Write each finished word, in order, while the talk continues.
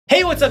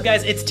Hey, what's up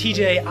guys? It's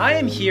TJ. I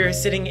am here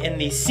sitting in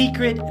the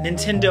secret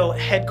Nintendo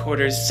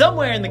headquarters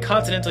somewhere in the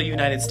continental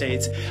United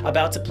States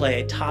about to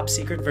play a top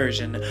secret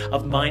version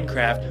of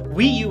Minecraft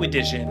Wii U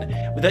edition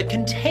that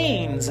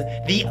contains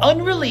the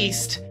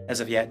unreleased, as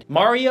of yet,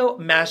 Mario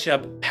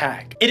Mashup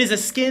pack. It is a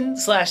skin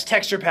slash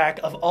texture pack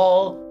of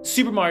all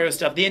Super Mario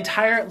stuff, the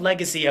entire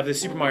legacy of the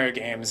Super Mario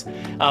games,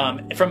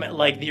 from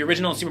like the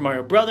original Super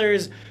Mario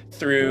Brothers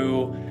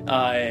through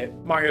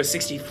Mario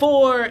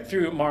 64,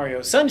 through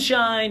Mario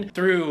Sunshine,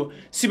 through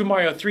Super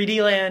Mario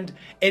 3D Land.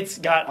 It's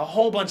got a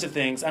whole bunch of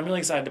things. I'm really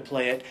excited to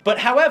play it. But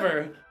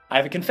however, I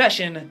have a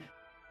confession.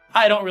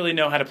 I don't really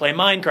know how to play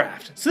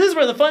Minecraft. So this is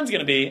where the fun's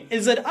gonna be,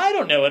 is that I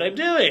don't know what I'm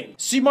doing.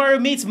 Super Mario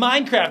meets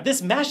Minecraft.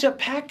 This mashup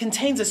pack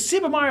contains a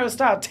Super Mario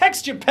style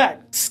texture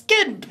pack,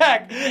 skin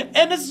pack,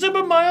 and a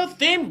Super Mario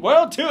themed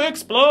world to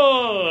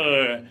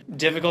explore.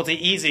 Difficulty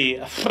easy,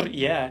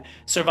 yeah.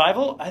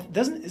 Survival,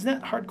 isn't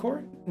that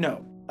hardcore?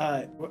 No,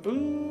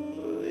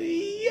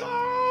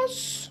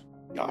 yes.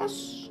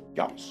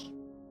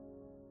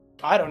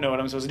 I don't know what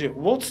I'm supposed to do.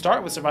 We'll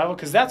start with survival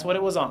because that's what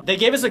it was on. They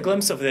gave us a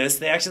glimpse of this.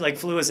 They actually like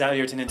flew us out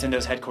here to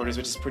Nintendo's headquarters,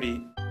 which is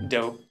pretty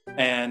dope.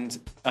 And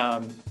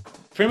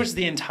pretty much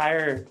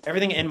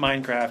everything in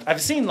Minecraft.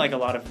 I've seen like a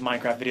lot of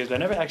Minecraft videos, but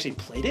I've never actually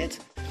played it.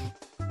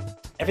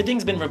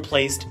 Everything's been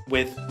replaced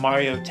with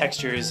Mario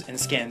textures and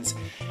skins.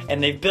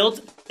 And they've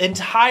built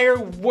entire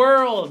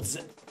worlds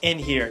in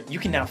here. You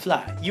can now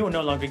fly. You will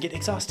no longer get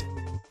exhausted.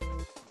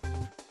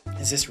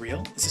 Is this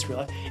real? Is this real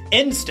life?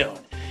 Endstone.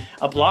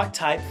 A block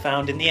type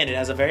found in the end. It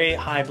has a very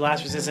high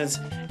blast resistance,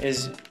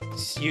 is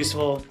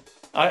useful.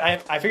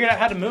 I figured out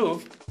how to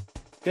move.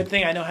 Good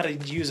thing I know how to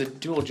use a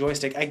dual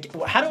joystick.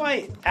 How do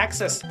I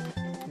access,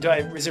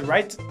 is it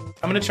right?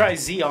 I'm gonna try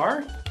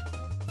ZR.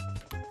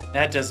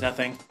 That does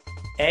nothing.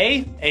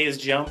 A is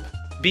jump.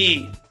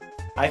 B,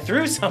 I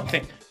threw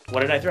something. What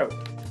did I throw?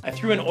 I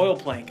threw an oil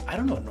plank. I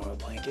don't know what an oil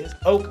plank is.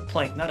 Oak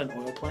plank, not an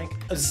oil plank.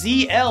 A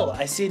ZL,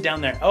 I see it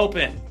down there.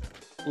 Open.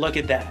 Look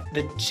at that.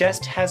 The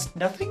chest has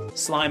nothing?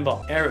 Slime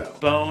ball, arrow,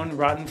 bone,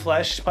 rotten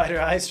flesh,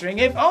 spider eye string.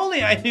 If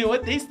only I knew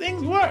what these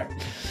things were.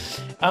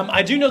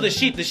 I do know the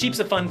sheep. The sheep's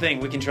a fun thing.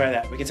 We can try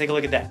that. We can take a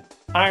look at that.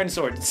 Iron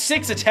sword,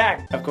 6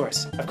 attack. Of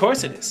course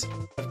it is.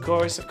 Of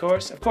course.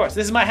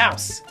 This is my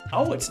house.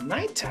 Oh, it's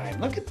nighttime.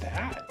 Look at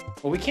that.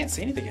 Well, we can't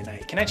see anything at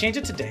night. Can I change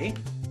it to day?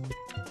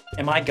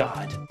 Am I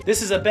God?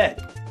 This is a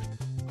bed.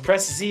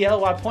 Press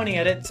ZL while pointing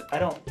at it.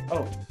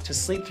 To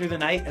sleep through the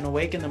night and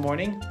awake in the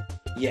morning?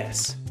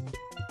 Yes.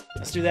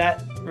 Let's do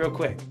that real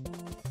quick.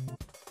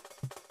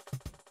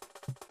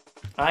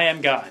 I am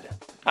God.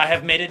 I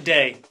have made it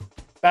day.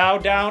 Bow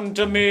down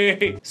to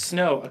me.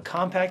 Snow, a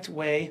compact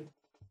way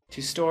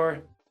to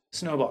store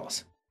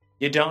snowballs.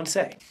 You don't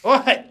say.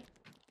 What?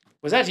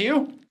 Was that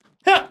you?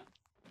 Ha!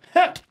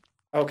 Ha!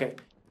 Okay.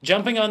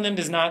 Jumping on them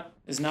is not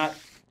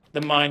the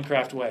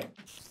Minecraft way.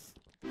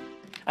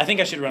 I think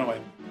I should run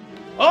away.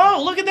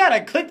 Oh, look at that. I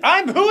clicked.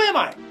 Who am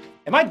I?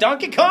 Am I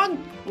Donkey Kong?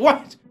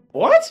 What?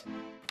 What?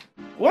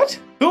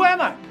 Who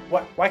am I?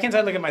 What? Why can't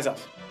I look at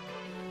myself?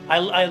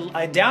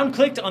 I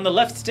down-clicked on the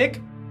left stick.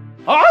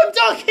 Oh, I'm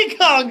Donkey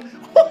Kong!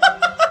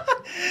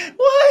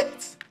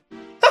 What?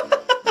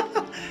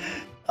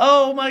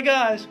 Oh my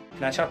gosh.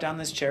 Can I chop down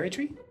this cherry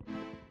tree?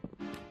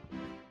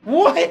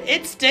 What?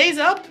 It stays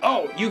up?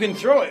 Oh, you can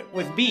throw it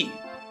with B.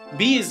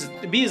 B is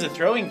a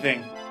throwing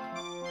thing.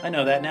 I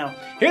know that now.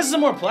 Here's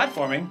some more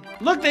platforming.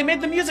 Look, they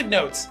made the music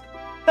notes.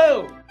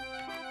 Oh!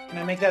 Can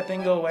I make that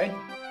thing go away?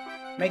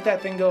 Make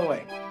that thing go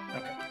away.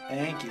 Okay,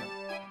 thank you.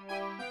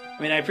 I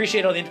mean, I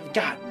appreciate all the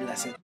God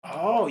bless it.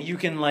 Oh, you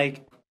can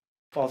like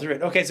fall through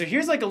it. Okay, so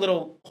here's like a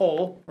little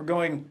hole. We're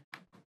going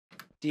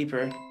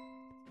deeper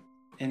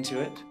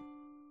into it.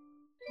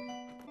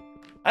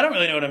 I don't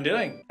really know what I'm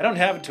doing. I don't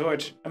have a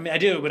torch. I mean, I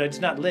do, but it's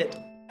not lit.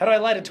 How do I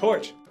light a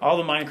torch? All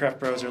the Minecraft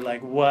bros are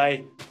like,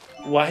 why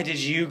did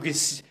you,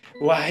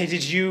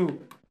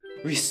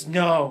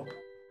 no.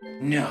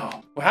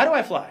 Well, how do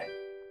I fly?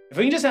 If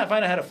we can just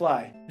find out how to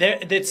fly.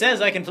 It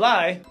says I can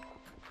fly.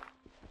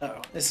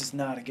 Uh-oh, this is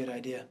not a good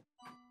idea.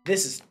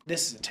 This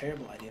is a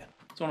terrible idea.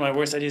 It's one of my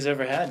worst ideas I've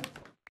ever had.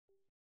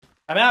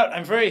 I'm out,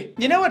 I'm free.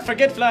 You know what,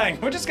 forget flying.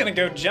 We're just gonna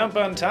go jump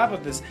on top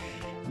of this.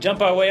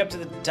 Jump our way up to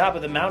the top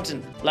of the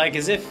mountain. Like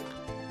as if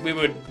we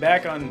were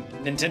back on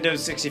Nintendo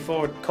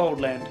 64 Cold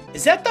Land.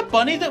 Is that the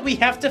bunny that we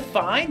have to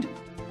find?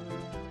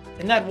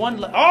 In that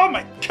one, oh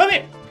my, come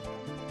here.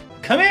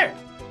 Come here.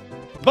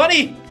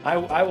 Bunny, I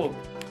will,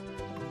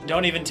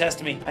 don't even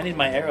test me. I need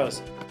my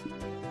arrows.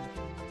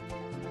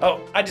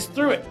 Oh, I just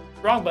threw it.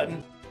 Wrong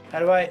button. How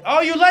do I?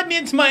 Oh, you led me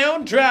into my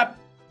own trap.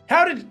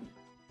 How did?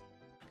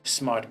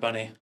 Smart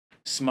bunny.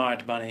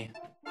 Smart bunny.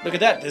 Look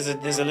at that.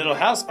 There's a little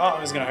house. Oh,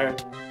 it was gonna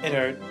hurt. It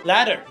hurt.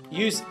 Ladder.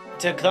 Use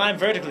to climb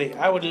vertically.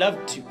 I would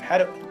love to. How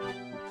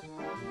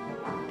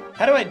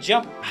do I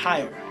jump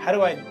higher? How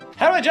do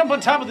I jump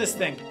on top of this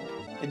thing?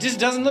 It just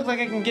doesn't look like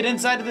I can get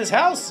inside of this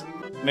house.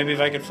 Maybe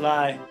if I could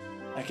fly,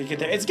 I could get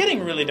there. It's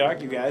getting really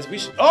dark, you guys. We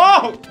should.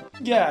 Oh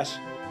gosh.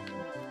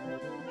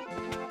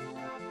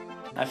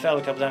 I fell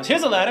a couple times.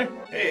 Here's a ladder.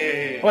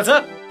 Hey. What's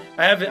up?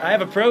 I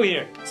have a pro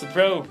here. It's a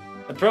pro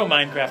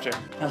Minecrafter.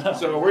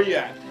 So where are you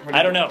at?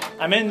 I don't know.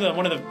 I'm in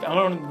one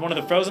of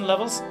the frozen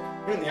levels.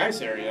 You're in the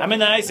ice area. I'm in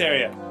the ice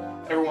area.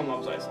 Everyone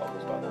loves ice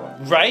levels, by the way.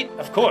 Right?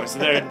 Of course.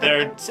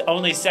 They're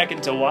only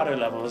second to water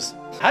levels.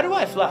 How do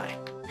I fly?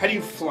 How do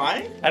you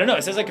fly? I don't know.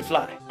 It says I can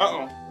fly.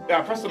 Uh-oh.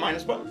 Yeah, press the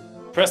minus button.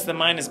 Press the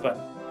minus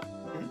button.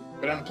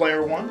 Go down to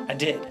player 1. I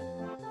did.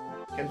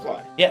 Can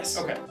fly. Yes.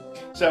 Okay.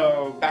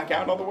 So back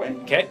out all the way.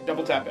 Okay.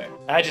 Double tap A.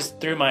 I just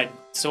threw my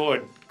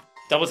sword.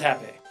 Double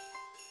tap A.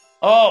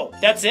 Oh,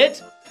 that's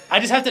it? I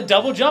just have to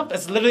double jump?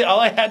 That's literally all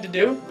I had to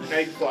do? Now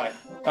you can fly.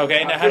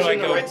 Okay, now how do I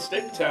go? Push the right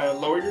stick to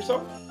lower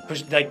yourself.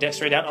 Push like that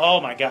straight down? Oh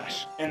my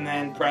gosh. And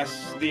then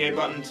press the A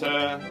button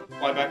to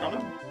fly back on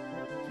it.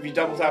 If you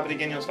double tap it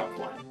again, you'll stop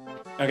flying.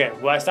 Okay,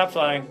 well I stopped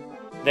flying.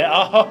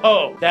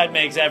 Oh, that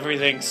makes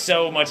everything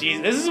so much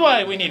easier. This is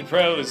why we need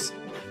pros.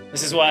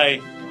 This is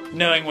why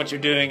knowing what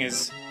you're doing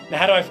is... Now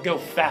how do I go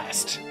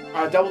fast?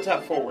 Double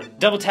tap forward.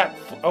 Double tap...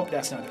 Oh,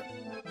 that's not it.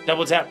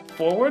 Double tap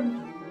forward?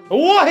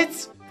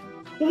 What?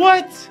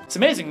 What? It's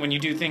amazing when you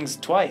do things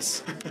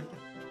twice.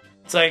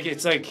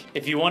 It's like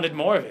if you wanted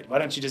more of it, why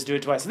don't you just do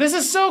it twice? This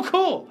is so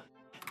cool!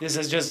 This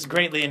has just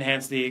greatly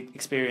enhanced the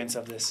experience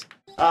of this.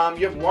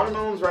 You have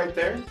watermelons right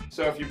there,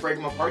 so if you break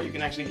them apart, you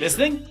can actually... This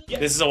thing? Yeah.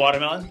 This is a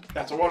watermelon?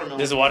 That's a watermelon.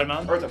 This is a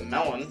watermelon? Or it's a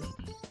melon.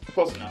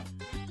 Close enough.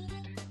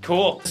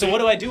 Cool. So what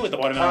do I do with the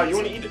watermelons? You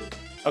want to eat it.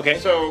 Okay.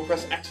 So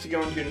press X to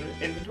go into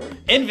inventory.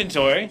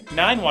 Inventory.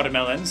 9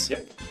 watermelons.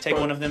 Yep. Take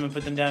one of them and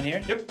put them down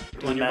here. Yep.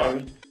 Doesn't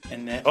matter.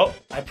 And then... Oh,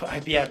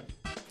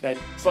 that...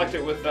 Select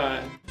it with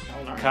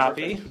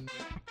copy. Perfect.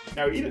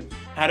 Now eat it.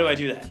 How do I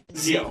do that?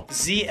 ZL.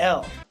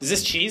 ZL. Is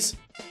this cheese?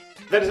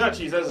 That is not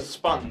cheese, that is a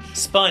sponge.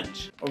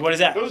 Sponge. Or what is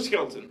that? Those are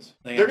skeletons.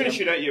 They're going to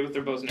shoot at you with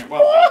their bows and arrows.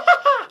 Well,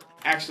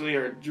 actually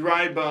are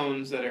dry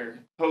bones that are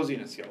posing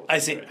as skeletons. I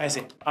see, I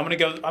see. I'm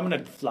gonna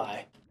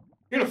fly.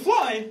 You're going to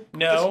fly?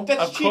 No.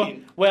 That's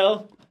cheating.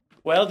 Well,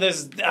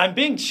 I'm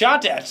being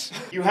shot at.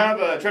 You have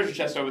a treasure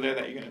chest over there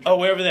that you're going to... Oh,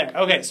 way over there.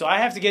 Okay, so I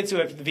have to get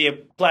to it via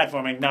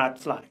platforming, not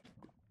flying.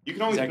 You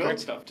can always build correct?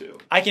 stuff too.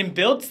 I can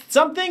build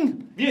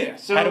something? Yeah,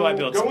 so how do I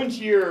build go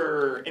into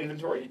your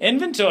inventory.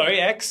 Inventory,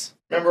 X.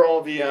 Remember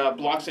all the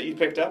blocks that you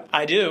picked up?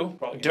 I do.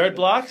 Dirt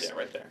blocks? Yeah,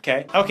 right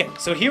there. Okay,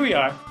 so here we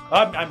are.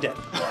 Oh, I'm dead.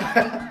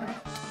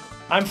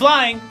 I'm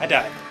flying. I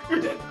died.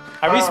 You're dead.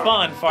 I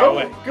respawn far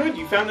away. Good,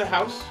 you found the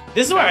house.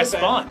 This is where I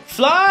spawn.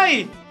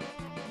 Fly!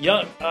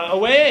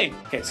 Away!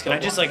 Okay, so can I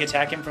just like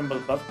attack him from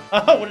above?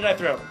 Oh, what did I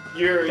throw?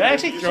 Did I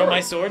actually throw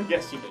my sword?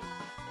 Yes, you did.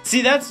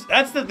 See, that's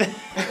the thing.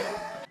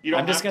 You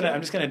don't I'm just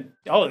gonna.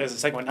 Oh, there's a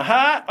second one.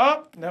 Aha!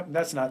 Oh, no,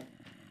 that's not.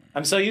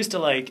 I'm so used to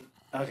like.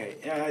 Okay,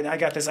 I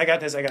got this. I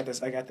got this. I got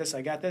this. I got this.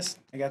 I got this.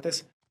 I got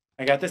this.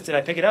 I got this. Did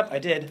I pick it up? I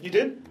did. You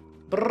did?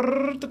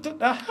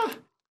 Aha.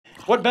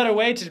 What better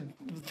way to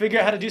figure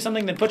out how to do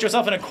something than put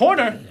yourself in a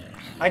corner?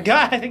 I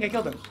think I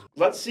killed him.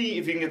 Let's see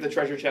if you can get the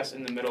treasure chest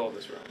in the middle of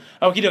this room.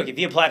 Okie dokie,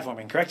 via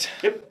platforming, correct?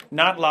 Yep.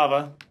 Not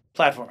lava,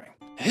 platforming.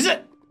 Is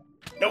it?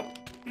 Nope.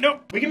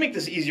 Nope. We can make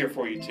this easier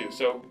for you too,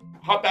 so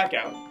hop back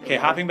out. Okay,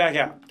 hopping back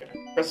out. Okay.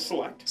 Press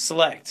select.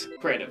 Select.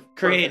 Creative.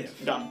 Creative.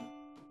 Perfect. Done.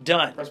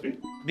 Done. Press B.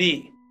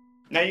 B.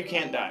 Now you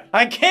can't die.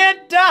 I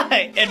can't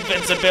die!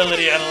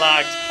 Invincibility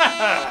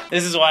unlocked.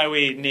 This is why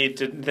we need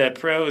the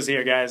pros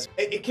here, guys.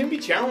 It can be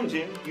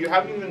challenging. You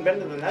haven't even been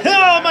to the nether.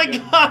 Oh my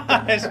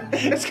gosh!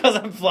 It's because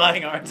I'm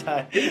flying, aren't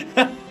I?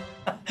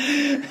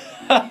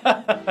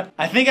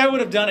 I think I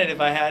would have done it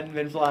if I hadn't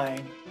been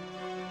flying.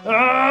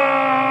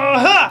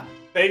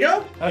 There you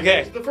go.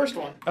 Okay. This is the first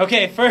one.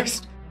 Okay,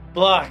 first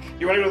block.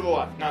 You want to go to the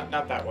left, not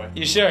that way.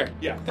 You sure?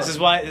 Yeah. This is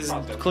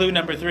clue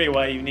number 3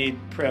 why you need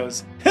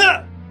pros.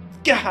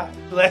 God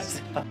bless.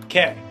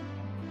 Okay.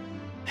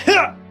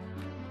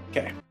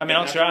 Okay. I mean,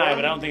 I'll try,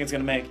 but I don't think it's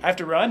gonna make. I have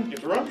to run? You have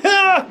to run?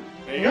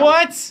 There you go.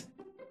 What?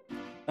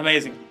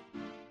 Amazing.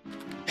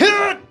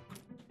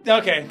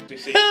 Okay.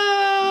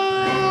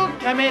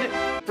 I made it.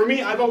 For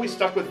me, I've always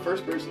stuck with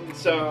first person,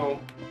 so...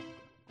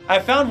 I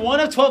found one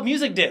of 12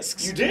 music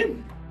discs. You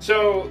did?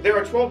 So, there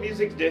are 12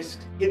 music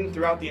discs hidden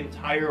throughout the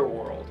entire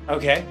world.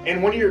 Okay.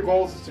 And one of your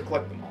goals is to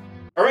collect them all.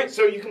 Alright,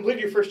 so you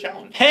completed your first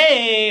challenge.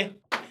 Hey!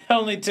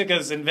 Only took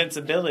us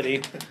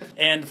invincibility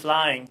and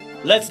flying.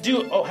 Let's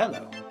do... Oh,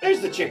 hello. There's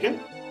the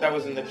chicken that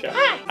was in the chest.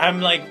 I'm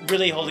like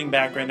really holding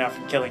back right now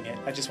from killing it.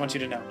 I just want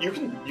you to know. You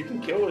can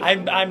kill it.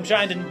 I'm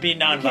trying to be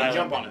non-violent. You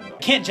can't jump on it though.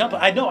 Can't jump.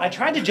 I know. I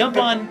tried to jump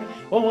on.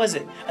 What was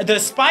it? The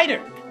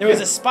spider. There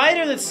was a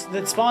spider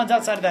that spawns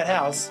outside of that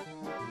house,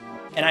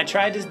 and I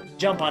tried to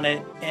jump on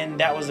it, and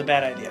that was a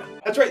bad idea.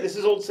 That's right. This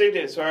is old save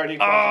data, so I already.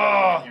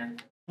 Oh. Here.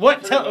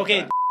 What?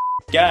 Okay.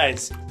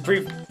 Guys,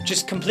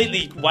 just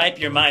completely wipe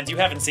your minds. You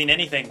haven't seen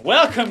anything.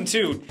 Welcome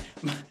to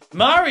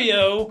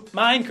Mario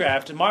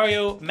Minecraft,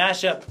 Mario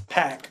Mashup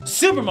Pack.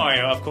 Super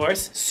Mario, of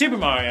course. Super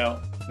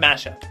Mario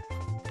Mashup.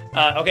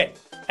 Okay,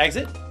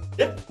 exit?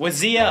 Yep. With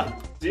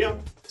ZL. ZL.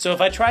 So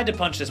if I tried to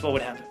punch this, what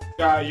would happen?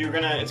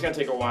 It's gonna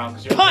take a while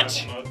because you're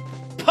punch!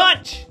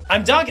 Punch!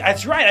 I'm Donkey.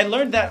 That's right. I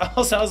learned that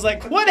also. I was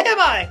like, what am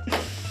I?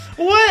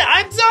 What?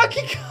 I'm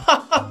Donkey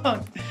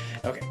Kong.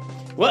 Okay.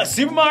 Well,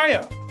 Super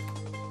Mario,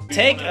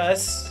 take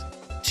us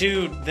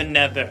to the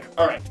Nether.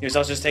 All right. Here's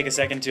also just take a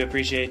second to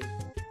appreciate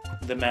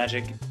the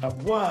magic.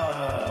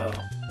 Whoa,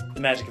 the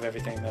magic of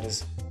everything that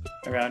is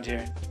around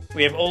here.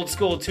 We have old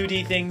school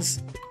 2D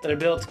things that are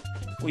built.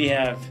 We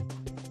have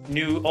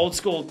new old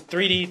school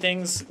 3D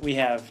things. We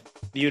have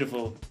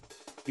beautiful,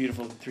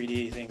 beautiful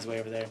 3D things way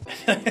over there.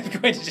 I'm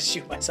going to just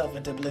shoot myself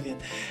into oblivion.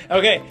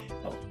 Okay.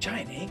 Oh,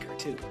 giant anchor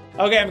too.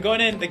 Okay, I'm going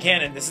in the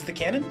cannon. This is the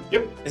cannon?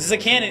 Yep. This is a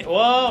cannon.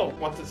 Whoa.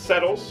 Once it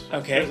settles,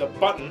 Okay. there's a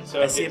button.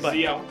 So I see a it's button.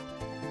 ZL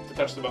to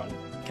touch the button.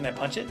 Can I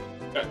punch it?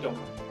 Don't.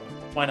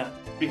 Why not?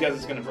 Because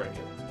it's gonna break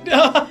it.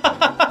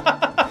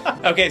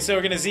 Okay, so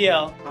we're gonna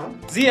ZL. Huh?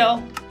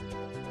 ZL.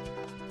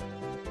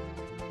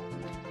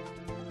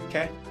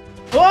 Okay.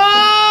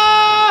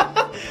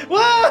 Whoa!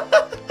 Whoa!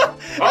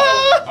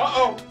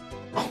 Uh-oh.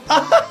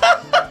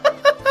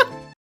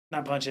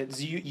 Not punch it.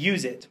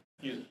 Use it.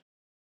 Use it.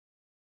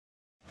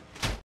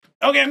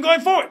 Okay, I'm going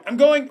forward. I'm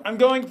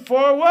going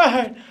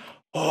forward.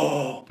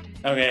 Oh.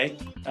 Okay.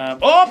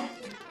 Oh!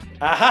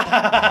 Ah,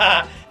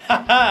 ha,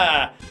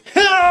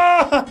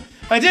 ha.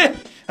 I did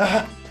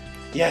it!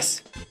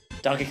 Yes.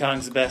 Donkey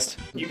Kong's the best.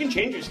 You can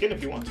change your skin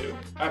if you want to.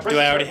 Do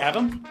I already have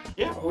him?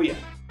 Yeah. Oh yeah.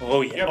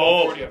 Oh You yeah. have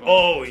all 40 of them.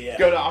 Oh yeah.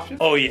 Go to options.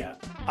 Oh yeah.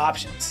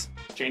 Options.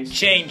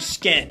 Change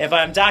skin. If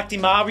I'm Dr.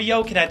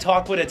 Mario, can I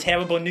talk with a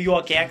terrible New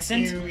York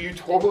accent? You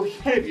totally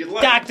can if you'd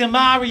like. Dr.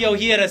 Mario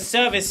here to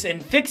service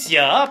and fix you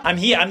up. I'm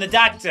here. I'm the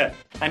doctor.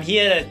 I'm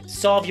here to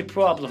solve your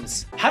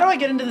problems. How do I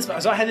get into this?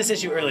 So I had this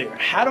issue earlier.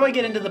 How do I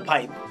get into the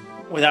pipe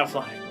without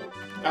flying?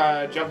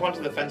 Jump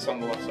onto the fence on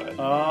the left side.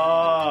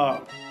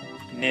 Oh,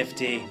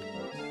 nifty.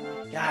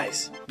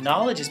 Guys,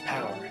 knowledge is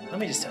power. Let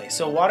me just tell you.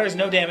 So water is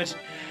no damage.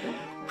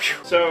 Whew.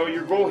 So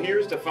your goal here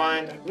is to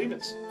find, I believe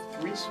it's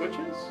 3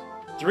 switches.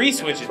 3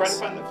 switches. Try to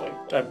find the flame.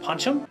 Do I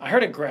punch him? I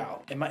heard a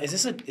growl.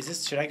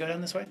 Should I go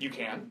down this way? You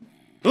can.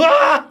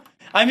 Ah!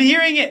 I'm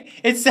hearing it.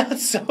 It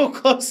sounds so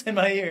close in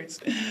my ears.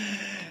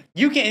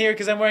 You can't hear it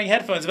because I'm wearing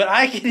headphones, but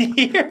I can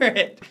hear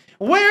it.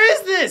 Where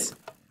is this?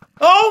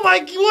 Oh my,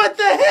 what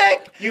the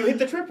heck? You hit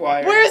the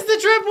tripwire. Where's the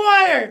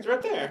tripwire? It's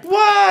right there.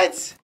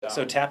 What? Down.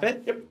 So tap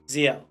it? Yep.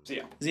 ZL.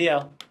 ZL.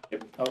 ZL.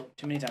 Yep. Oh,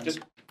 too many times. Just.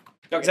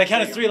 Does that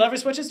count as 3 lever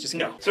switches? Just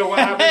No. go. So what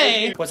happens?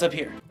 Hey! What's up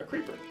here? A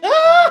creeper.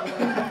 Ah!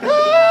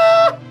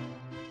 Ah!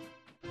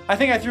 I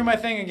think I threw my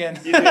thing again.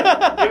 You did. You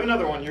have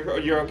another one.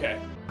 You're okay.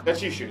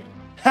 That's you shooting.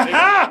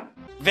 Ha!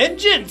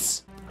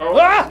 Vengeance! Oh,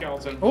 Ah!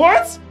 skeleton.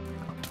 What?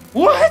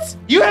 What?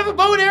 You have a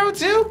bow and arrow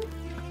too?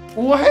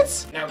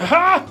 What? Now-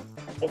 Ha!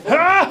 Oh,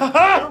 Ha!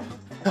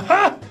 Ha!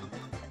 Ha!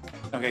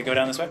 Okay, go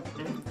down this way.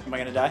 Am I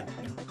gonna die?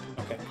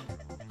 Okay.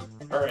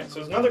 Alright, so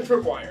there's another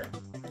tripwire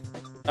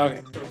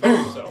Okay. to protect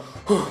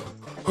yourself.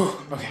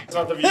 Okay. It's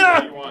not the view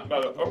that you want, by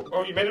the way.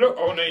 Oh, you made it?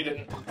 Oh, no, you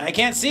didn't. I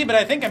can't see, but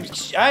I think I'm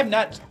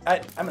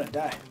gonna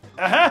die.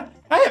 Uh-huh.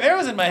 I have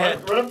arrows in my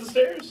head. Run up the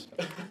stairs.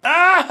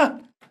 Ah!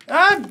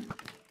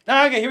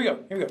 Okay, here we go.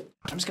 Here we go.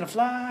 I'm just gonna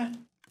fly.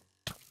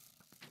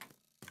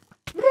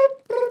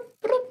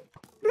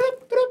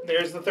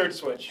 There's the 3rd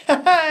switch.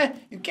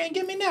 You can't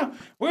get me now.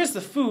 Where's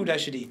the food I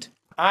should eat?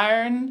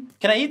 Iron.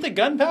 Can I eat the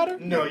gunpowder?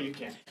 No, you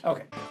can't.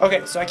 Okay.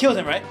 Okay, so I killed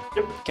him, right?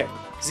 Yep. Okay.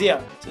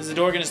 Zia, is the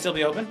door gonna still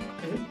be open?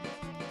 Mhm.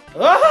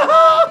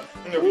 Ah!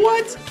 No,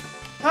 What?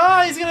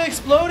 Ah, he's gonna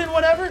explode and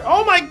whatever?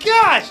 Oh my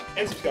gosh!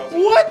 And some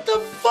skeletons. What the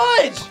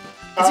fudge?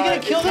 Is he gonna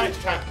kill them?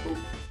 Ooh,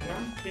 no,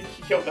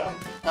 he killed them.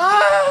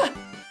 Ah!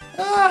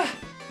 Ah!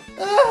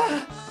 Ah!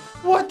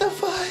 What the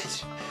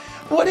fudge?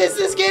 What is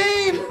this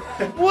game?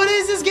 What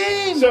is this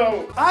game?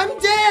 So, I'm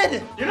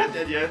dead! you're not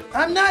dead yet.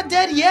 I'm not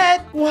dead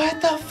yet!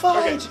 What the Okay,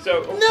 fudge?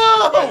 so.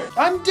 No!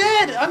 I'm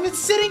dead! I'm a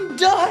sitting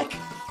duck!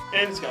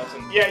 And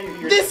skeleton. Yeah,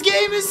 you're This dead.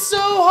 game is so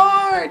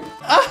hard!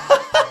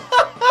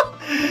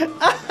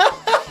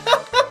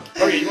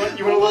 Okay, you want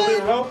a little bit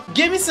of help?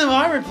 Give me some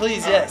armor,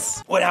 please, All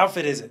yes. What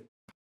outfit is it?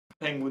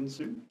 Penguin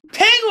suit.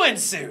 Penguin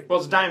suit! Well,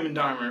 it's diamond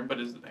armor, but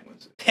it's the penguin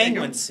suit.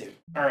 Penguin suit.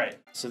 Alright.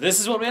 So this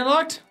is what we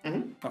unlocked?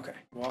 Mm-hmm. Okay.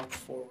 Walk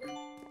forward.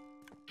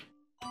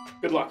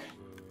 Good luck.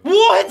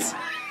 What?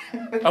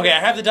 Okay, I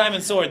have the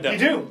diamond sword, though. You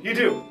do.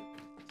 So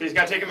you just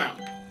gotta take him out.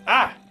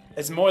 Ah!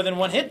 It's more than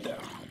one hit, though.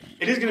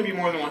 It is gonna be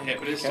more than one hit,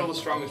 but it's still the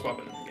strongest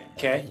weapon in the game.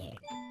 Okay.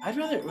 I'm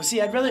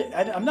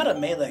not a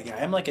melee guy.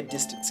 I'm like a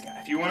distance guy.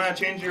 If you wanna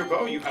change your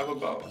bow, you have a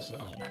bow, so.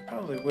 I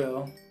probably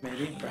will.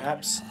 Maybe.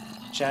 Perhaps.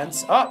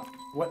 Chance. Oh!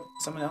 What?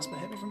 Someone else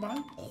hit me from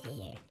behind?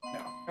 No.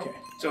 Okay.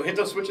 So hit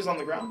those switches on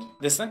the ground.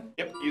 This thing?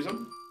 Yep, use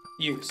them.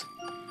 Use.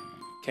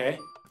 Okay.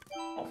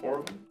 All 4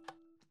 of them.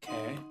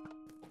 Okay.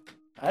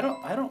 I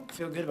don't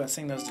feel good about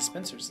seeing those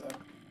dispensers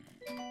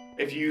though.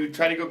 If you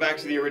try to go back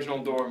to the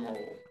original door, more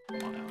will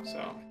come on out. So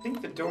I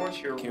think the door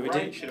to your Okay, we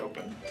right did. should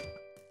open.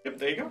 Yep,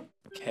 there you go.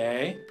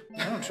 Okay.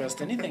 I don't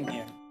trust anything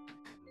here.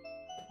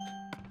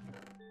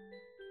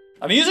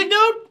 A music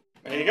note?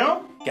 There you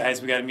go.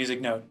 Guys, we got a music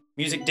note.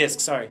 Music disc,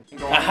 sorry.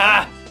 Go on.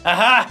 Aha!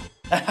 Aha!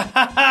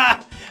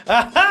 Aha!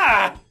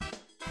 Aha!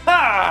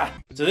 Ha!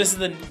 So this is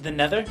the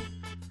nether?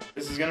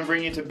 This is gonna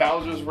bring you to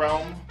Bowser's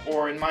realm,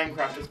 or in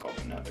Minecraft it's called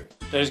the Nether.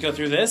 Do I just go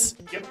through this?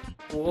 Yep.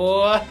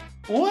 What?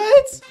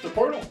 What? The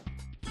portal.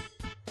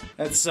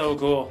 That's so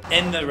cool.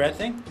 In the red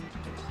thing?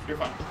 You're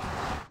fine.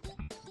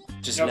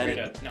 Just No, let you're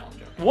it. dead. No, I'm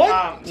joking.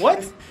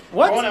 What?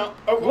 What? Going out.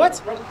 Oh,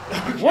 What? run.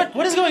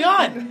 What is going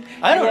on?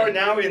 I You are don't.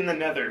 now in the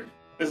Nether.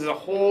 This is a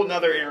whole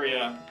nother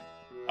area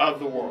of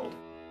the world.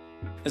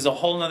 There's a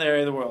whole nother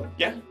area of the world.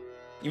 Yeah.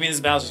 You mean this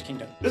is Bowser's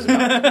Kingdom? This is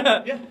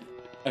yeah.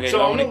 Okay. So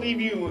do I I'm gonna wanna-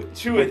 leave you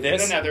to with it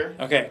this? in the Nether.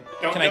 Okay.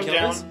 Don't Can I jump kill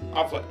down this?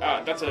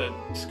 off. That's a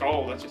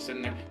skull that's just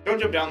sitting there. Don't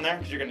jump down there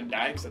because you're gonna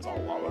die because that's all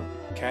lava.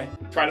 Okay.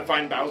 Try to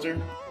find Bowser.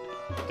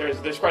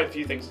 There's quite a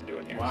few things to do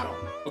in here. Wow.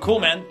 Well, cool,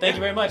 man. Thank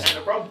you very much. So.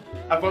 No problem.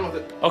 Have fun with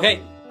it. Okay.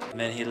 And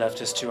then he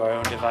left us to our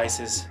own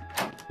devices.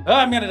 Oh,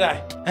 I'm gonna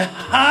die.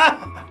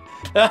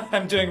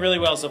 I'm doing really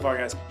well so far,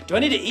 guys. Do I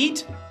need to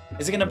eat?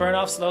 Is it gonna burn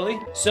off slowly?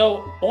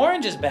 So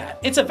orange is bad.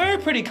 It's a very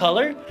pretty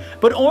color,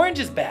 but orange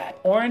is bad.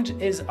 Orange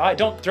is,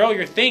 don't throw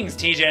your things,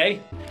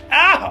 TJ.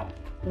 Ow!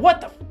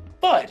 What the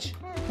fudge?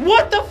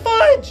 What the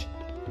fudge?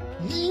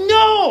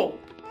 No!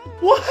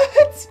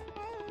 What?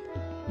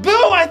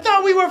 Boo, I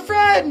thought we were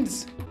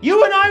friends.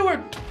 You and I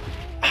were,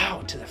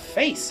 ow, to the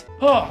face.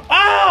 Oh,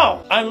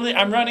 ow!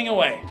 I'm running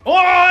away.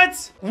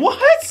 What?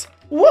 What?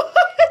 What?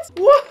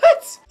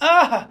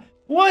 What?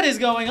 What is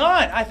going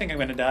on? I think I'm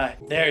gonna die.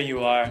 There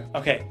you are.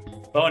 Okay,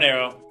 bow and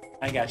arrow.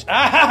 I got you.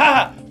 Ah ha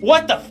ha!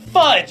 What the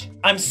fudge?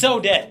 I'm so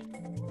dead.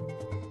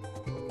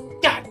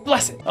 God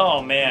bless it.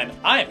 Oh man,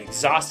 I am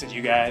exhausted,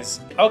 you guys.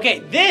 Okay,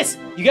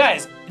 you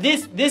guys,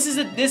 this is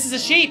a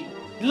sheep.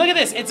 Look at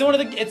this. It's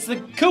the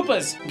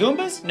Koopas.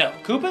 Goombas? No.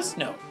 Koopas?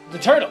 No. The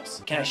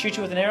turtles. Can I shoot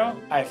you with an arrow?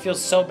 I feel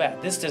so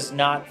bad. This does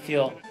not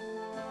feel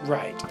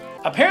right.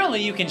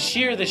 Apparently you can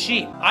shear the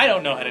sheep. I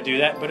don't know how to do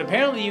that, but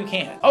apparently you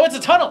can. Oh, it's a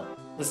tunnel.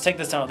 Let's take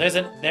this tunnel. There's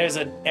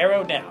an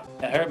arrow down.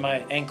 That hurt my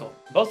ankle.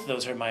 Both of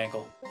those hurt my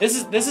ankle. This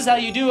is how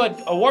you do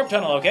a warp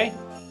tunnel, okay?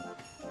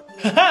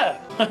 Haha!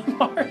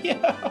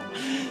 Mario!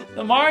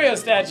 The Mario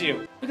statue.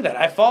 Look at that.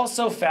 I fall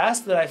so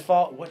fast that I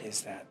fall. What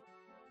is that?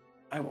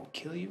 I will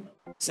kill you.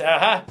 So,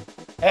 aha!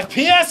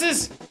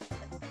 FPSs!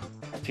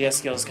 FPS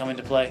skills come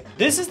into play.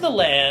 This is the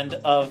land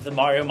of the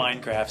Mario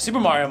Minecraft, Super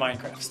Mario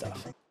Minecraft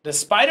stuff. The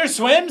spider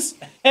swims?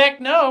 Heck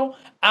no!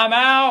 I'm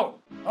out!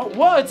 Oh,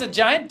 whoa, it's a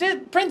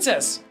giant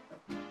princess.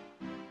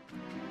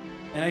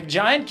 And a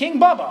giant King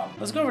Baba.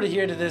 Let's go over to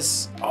here to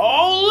this.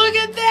 Oh, look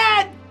at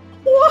that!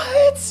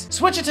 What?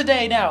 Switch it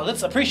today now.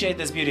 Let's appreciate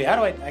this beauty. How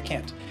do I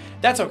can't.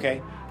 That's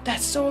okay.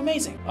 That's so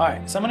amazing. All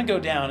right, so I'm gonna go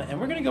down and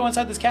we're gonna go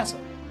inside this castle.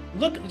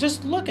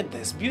 Just look at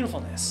this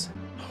beautifulness.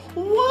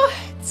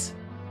 What?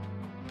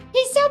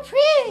 He's so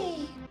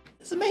pretty.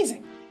 It's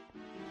amazing.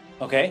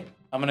 Okay,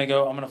 I'm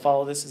gonna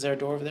follow this. Is there a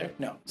door over there?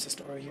 No, it's this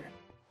door over here.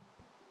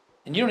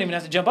 And you don't even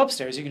have to jump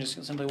upstairs. You can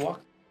just simply walk.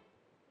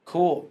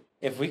 Cool.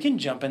 If we can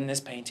jump in this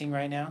painting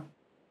right now.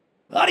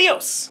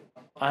 Adios!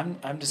 I'm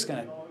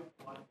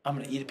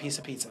gonna eat a piece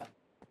of pizza.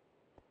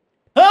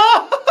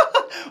 Ah!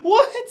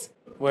 What?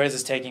 Where is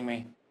this taking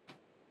me?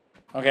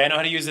 Okay, I know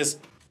how to use this.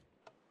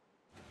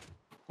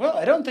 Well,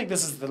 I don't think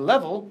this is the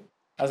level.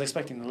 I was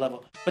expecting the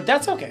level, but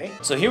that's okay.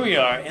 So here we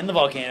are in the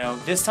volcano.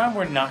 This time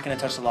we're not gonna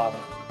touch the lava.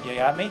 You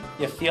got me?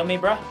 You feel me,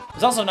 bruh?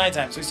 It's also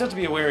nighttime, so we still have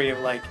to be wary of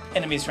like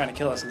enemies trying to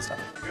kill us and stuff.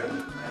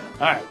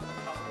 All right.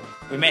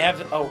 We may have,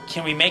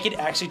 can we make it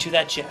actually to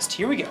that chest?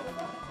 Here we go.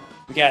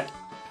 We got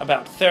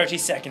about 30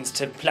 seconds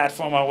to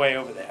platform our way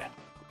over there.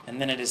 And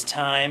then it is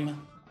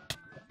time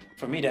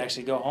for me to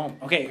actually go home.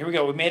 Okay, here we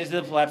go. We made it to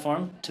the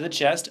platform, to the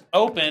chest.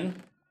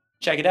 Open.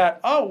 Check it out.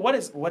 Oh, what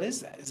is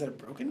that? Is that a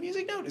broken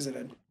music note? Is it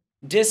a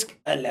disc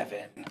 11?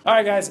 All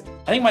right, guys.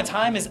 I think my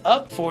time is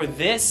up for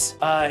this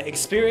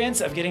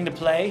experience of getting to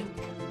play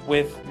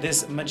with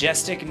this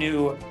majestic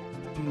new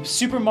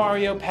Super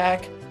Mario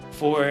pack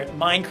for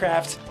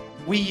Minecraft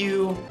Wii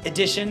U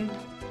edition.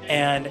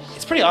 And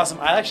it's pretty awesome.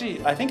 I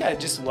think I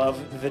just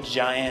love the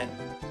giant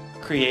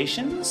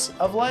creations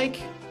of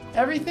like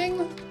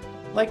everything.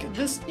 Like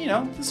this,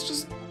 this is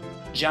just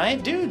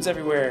giant dudes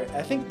everywhere.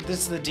 I think this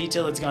is the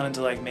detail that's gone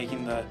into like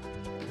making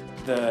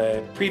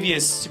the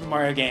previous Super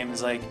Mario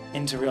games like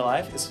into real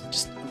life. It's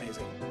just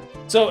amazing.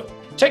 So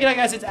check it out,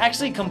 guys. It's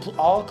actually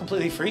all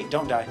completely free.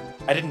 Don't die.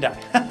 I didn't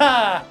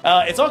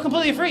die. It's all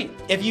completely free.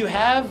 If you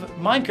have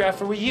Minecraft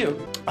for Wii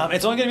U,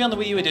 it's only gonna be on the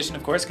Wii U edition,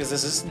 of course, because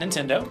this is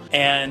Nintendo.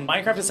 And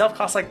Minecraft itself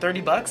costs like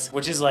 $30,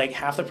 which is like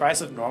half the price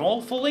of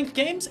normal full-length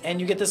games.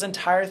 And you get this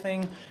entire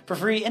thing for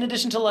free, in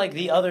addition to like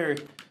the other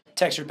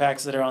texture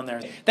packs that are on there.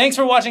 Thanks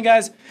for watching,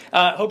 guys.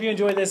 Hope you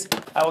enjoyed this.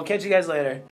 I will catch you guys later.